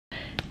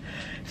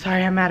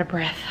Sorry, I'm out of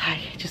breath. I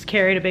just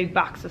carried a big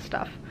box of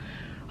stuff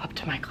up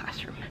to my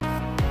classroom.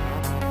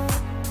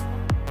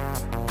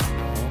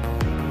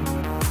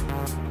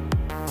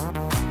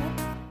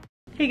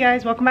 Hey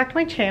guys, welcome back to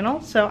my channel.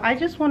 So I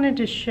just wanted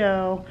to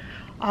show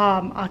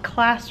a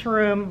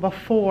classroom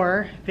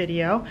before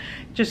video,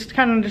 just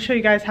kind of to show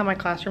you guys how my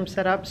classroom's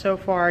set up so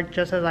far,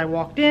 just as I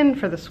walked in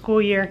for the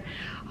school year.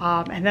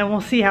 And then we'll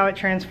see how it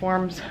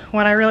transforms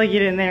when I really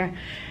get in there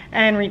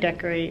and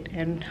redecorate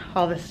and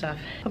all this stuff.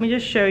 Let me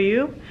just show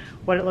you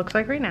what it looks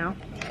like right now.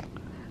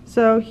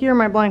 So here are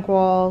my blank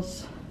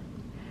walls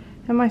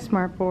and my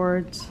smart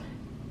boards.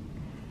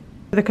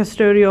 The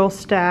custodial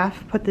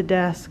staff put the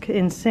desks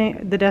in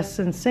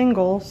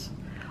singles.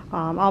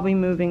 I'll be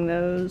moving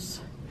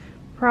those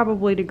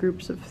probably to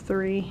groups of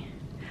 3.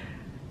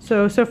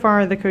 So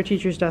far the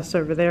co-teacher's desk's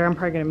over there. I'm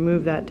probably going to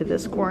move that to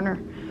this corner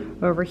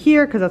over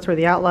here because that's where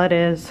the outlet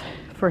is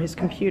for his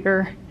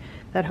computer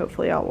that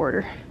hopefully I'll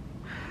order.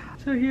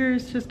 So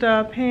here's just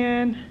a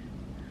pan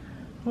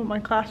what my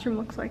classroom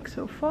looks like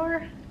so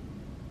far,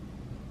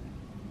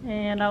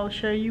 and I'll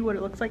show you what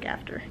it looks like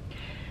after.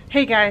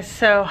 Hey guys,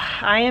 so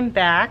I am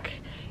back.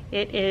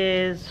 It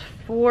is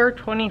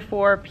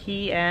 4:24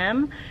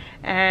 p.m.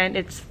 and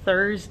it's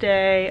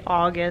Thursday,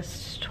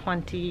 August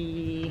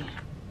 23rd.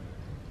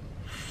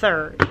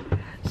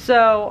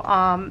 So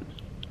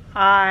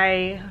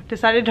I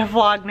decided to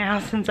vlog now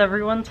since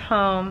everyone's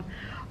home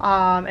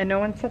and no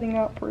one's setting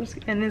up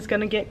and is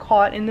gonna get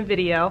caught in the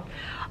video.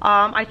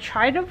 I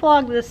tried to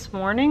vlog this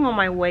morning on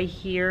my way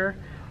here,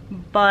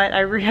 but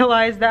I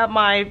realized that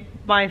my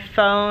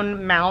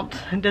phone mount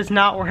does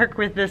not work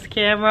with this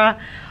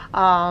camera.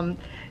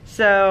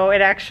 So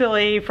it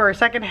actually for a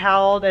second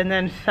held and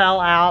then fell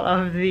out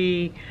of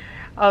the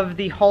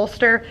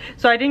holster.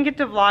 So I didn't get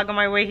to vlog on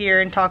my way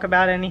here and talk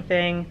about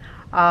anything.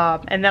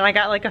 And then I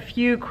got like a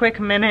few quick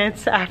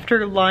minutes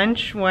after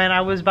lunch when I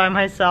was by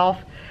myself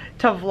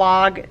to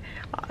vlog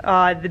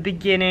the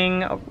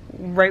beginning,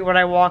 right when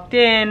I walked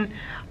in,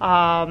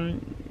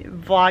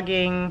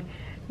 vlogging,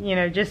 you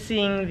know, just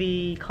seeing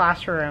the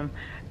classroom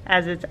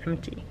as it's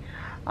empty.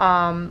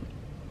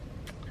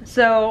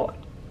 So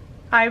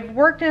I've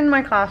worked in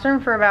my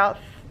classroom for about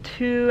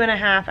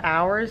 2.5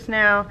 hours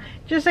now,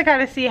 just to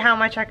kind of see how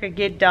much I could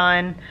get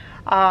done.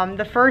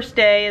 The first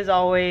day is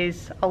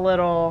always a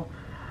little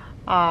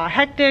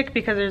hectic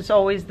because there's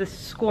always the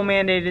school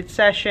mandated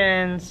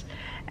sessions,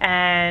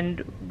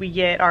 and we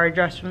get our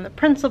address from the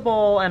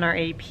principal and our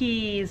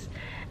APs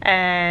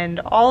and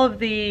all of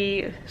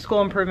the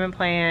school improvement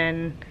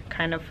plan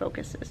kind of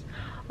focuses.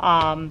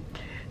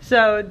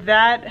 So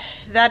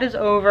that is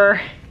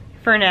over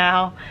for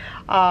now.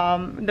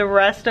 The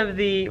rest of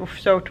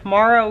so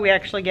tomorrow we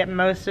actually get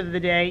most of the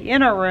day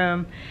in our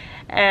room,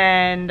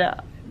 and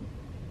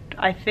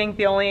I think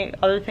the only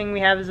other thing we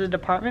have is a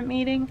department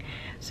meeting.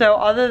 So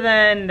other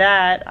than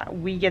that,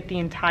 we get the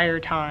entire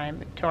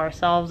time to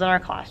ourselves in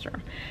our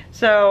classroom.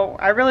 So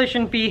I really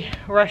shouldn't be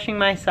rushing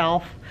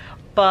myself,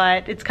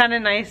 but it's kind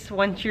of nice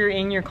once you're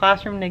in your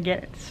classroom to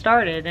get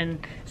started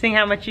and seeing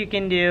how much you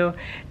can do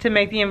to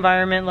make the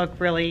environment look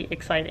really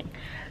exciting.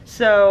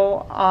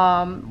 So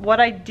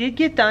what I did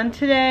get done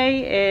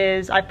today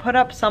is I put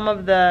up some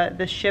of the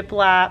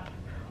shiplap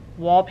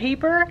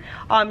wallpaper.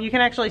 You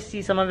can actually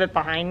see some of it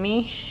behind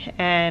me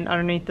and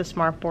underneath the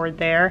smart board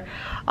there.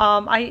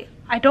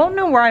 I don't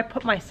know where I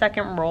put my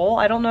second roll.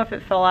 I don't know if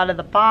it fell out of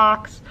the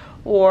box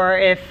or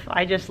if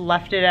I just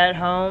left it at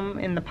home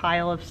in the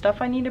pile of stuff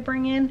I need to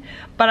bring in,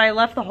 but I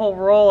left the whole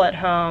roll at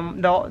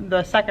home,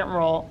 the second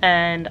roll,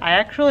 and I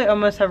actually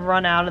almost have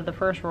run out of the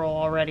first roll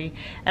already,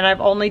 and I've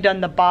only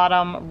done the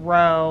bottom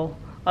row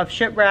of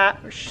shiplap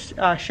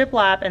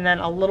and then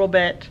a little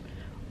bit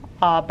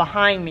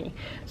behind me.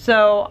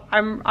 So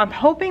I'm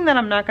hoping that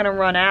I'm not going to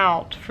run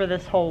out for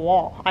this whole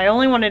wall. I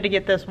only wanted to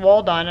get this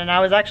wall done, and I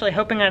was actually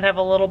hoping I'd have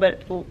a little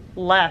bit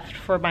left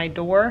for my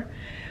door,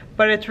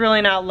 but it's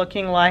really not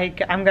looking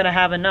like I'm going to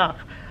have enough.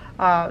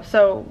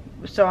 So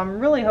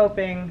I'm really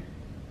hoping,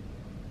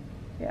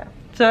 yeah.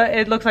 So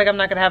it looks like I'm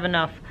not going to have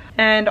enough.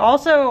 And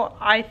also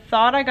I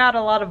thought I got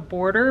a lot of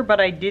border, but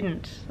I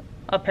didn't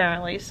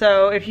apparently.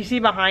 So if you see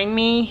behind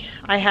me,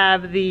 I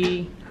have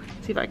the,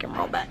 let's see if I can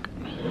roll back.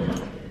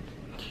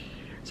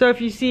 So if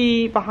you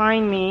see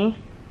behind me,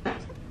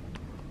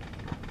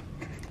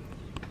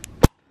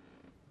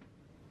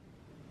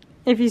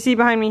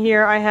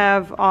 here, I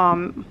have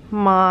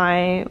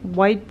my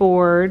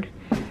whiteboard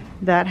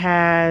that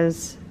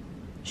has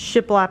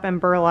shiplap and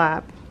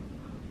burlap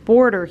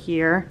border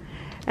here,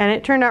 and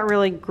it turned out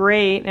really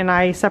great, and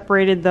I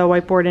separated the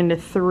whiteboard into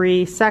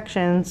 3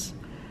 sections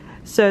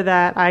so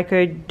that I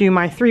could do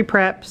my 3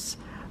 preps,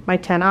 my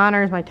 10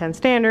 honors, my 10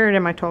 standard,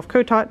 and my 12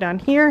 co-taught down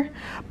here.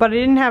 But I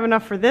didn't have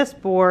enough for this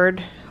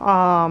board.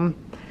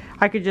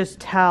 I could just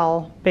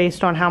tell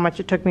based on how much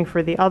it took me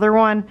for the other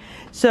one.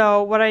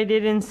 So what I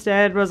did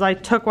instead was I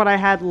took what I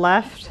had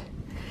left,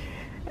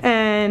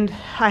 and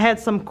I had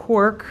some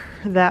cork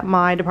that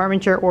my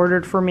department chair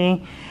ordered for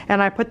me,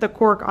 and I put the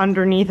cork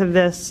underneath of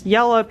this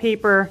yellow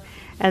paper,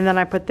 and then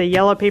I put the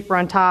yellow paper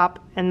on top,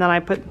 and then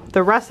I put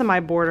the rest of my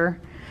border.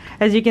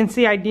 As you can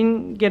see, I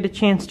didn't get a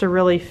chance to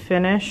really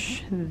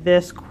finish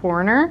this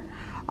corner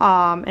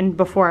and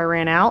before I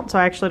ran out, so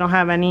I actually don't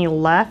have any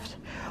left.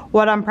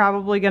 What I'm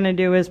probably going to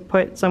do is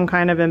put some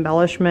kind of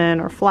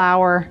embellishment or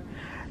flower,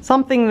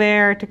 something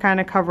there to kind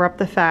of cover up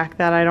the fact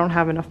that I don't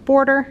have enough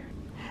border.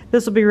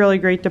 This will be really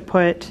great to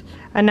put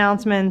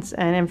announcements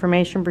and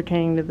information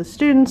pertaining to the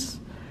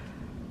students.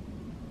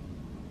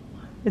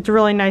 It's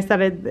really nice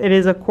that it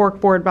is a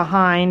cork board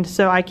behind,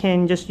 so I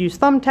can just use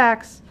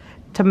thumbtacks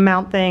to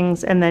mount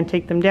things and then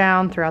take them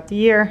down throughout the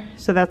year.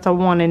 So that's a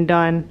one and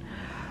done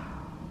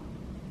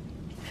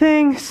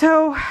thing.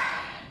 So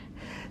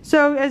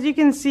as you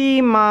can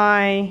see,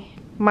 my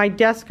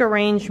desk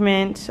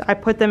arrangement, I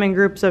put them in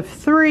groups of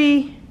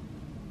 3.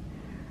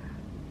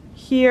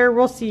 Here,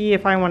 we'll see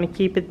if I want to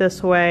keep it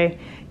this way.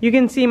 You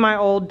can see my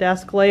old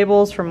desk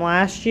labels from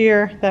last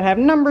year that have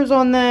numbers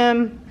on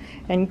them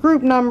and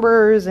group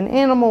numbers and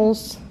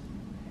animals.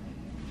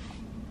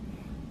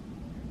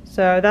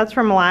 So that's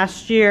from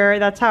last year.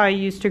 That's how I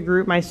used to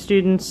group my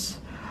students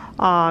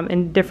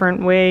in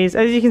different ways.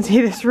 As you can see,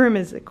 this room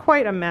is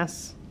quite a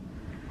mess.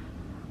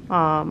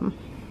 And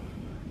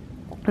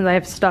I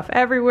have stuff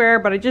everywhere,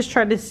 but I just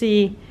tried to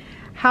see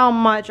how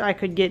much I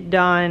could get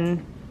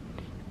done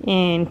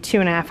in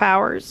 2.5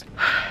 hours.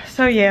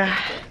 So yeah,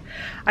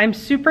 I'm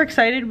super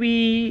excited.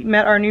 We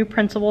met our new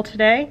principal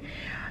today.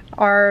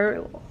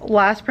 Our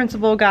last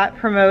principal got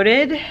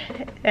promoted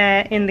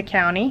in the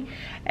county,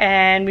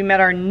 and we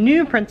met our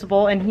new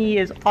principal, and he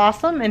is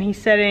awesome, and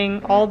he's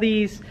setting all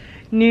these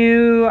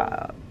new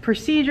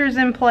procedures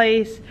in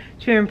place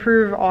to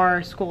improve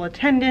our school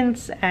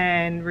attendance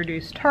and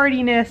reduce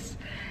tardiness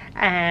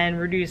and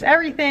reduce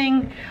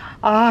everything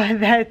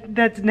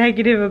that's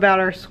negative about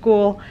our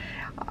school.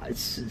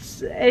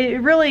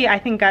 It really, I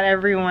think, got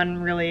everyone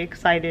really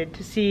excited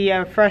to see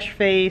a fresh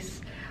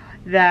face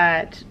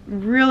that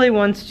really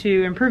wants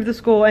to improve the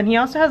school, and he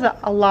also has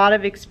a lot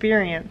of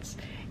experience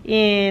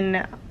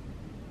in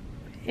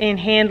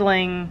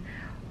handling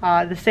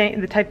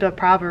the type of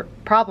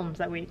problems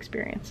that we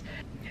experience.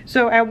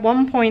 So at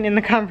one point in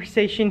the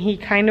conversation, he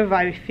kind of,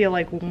 I feel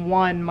like,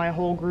 won my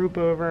whole group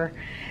over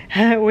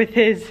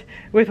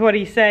with what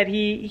he said.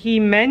 He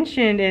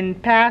mentioned in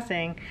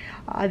passing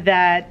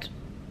that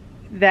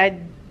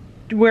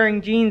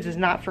wearing jeans is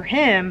not for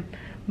him,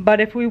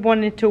 but if we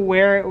wanted to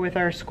wear it with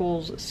our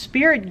school's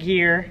spirit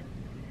gear,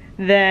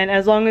 then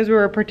as long as we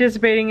were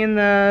participating in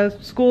the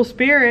school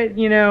spirit,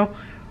 you know,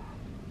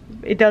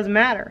 it doesn't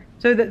matter.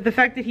 So the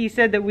fact that he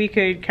said that we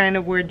could kind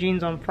of wear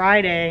jeans on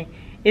Friday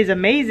is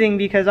amazing,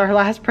 because our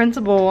last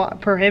principal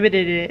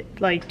prohibited it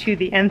like to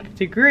the nth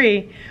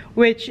degree,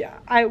 which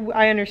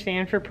I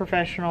understand for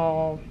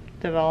professional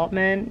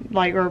development,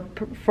 like, or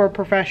for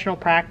professional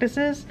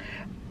practices,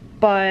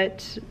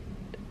 but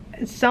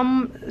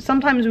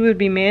sometimes we would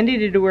be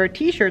mandated to wear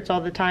t-shirts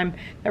all the time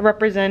that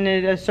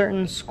represented a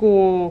certain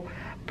school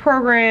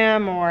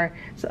program or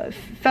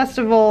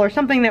festival or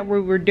something that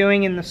we were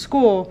doing in the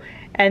school,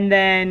 and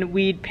then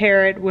we'd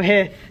pair it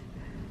with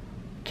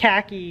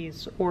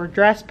khakis or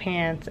dress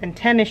pants and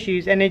tennis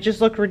shoes, and it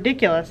just looked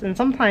ridiculous. And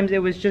sometimes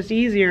it was just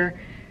easier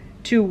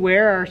to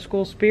wear our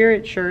school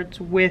spirit shirts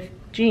with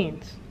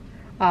jeans.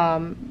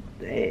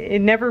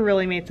 It never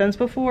really made sense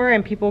before,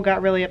 and people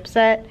got really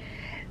upset.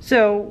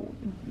 So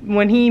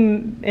when he,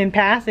 in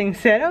passing,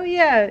 said, oh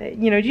yeah,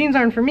 you know, jeans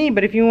aren't for me,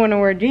 but if you want to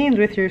wear jeans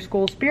with your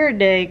school spirit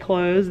day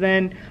clothes,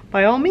 then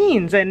by all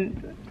means.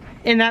 And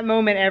in that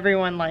moment,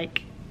 everyone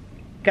like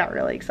got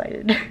really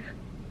excited.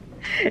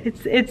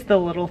 It's the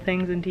little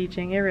things in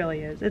teaching. It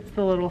really is. It's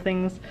the little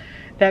things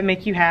that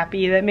make you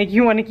happy, that make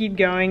you want to keep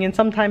going, and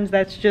sometimes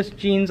that's just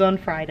jeans on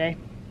Friday.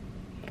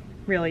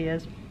 Really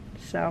is.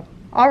 So,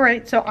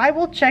 alright, so I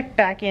will check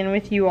back in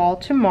with you all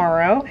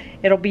tomorrow.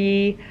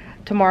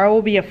 Tomorrow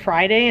will be a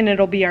Friday, and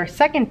it'll be our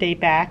second day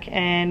back,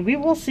 and we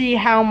will see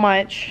how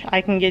much I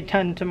can get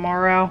done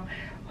tomorrow.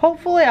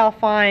 Hopefully I'll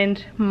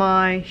find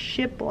my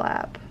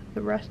shiplap,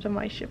 the rest of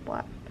my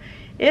shiplap.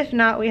 If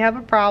not, we have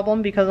a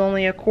problem, because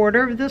only a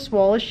quarter of this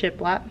wall is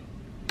shiplap.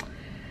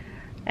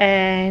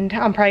 And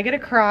I'm probably gonna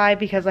cry,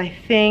 because I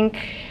think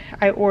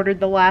I ordered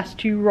the last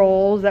 2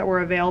 rolls that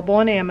were available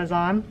on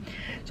Amazon,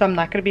 so I'm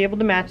not gonna be able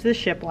to match this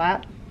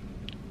shiplap.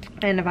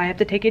 And if I have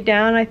to take it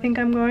down, I think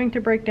I'm going to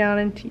break down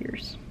in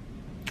tears.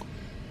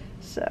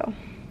 So,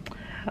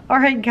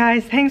 alright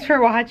guys, thanks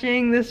for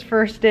watching this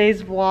first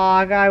day's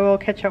vlog. I will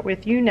catch up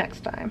with you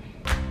next time.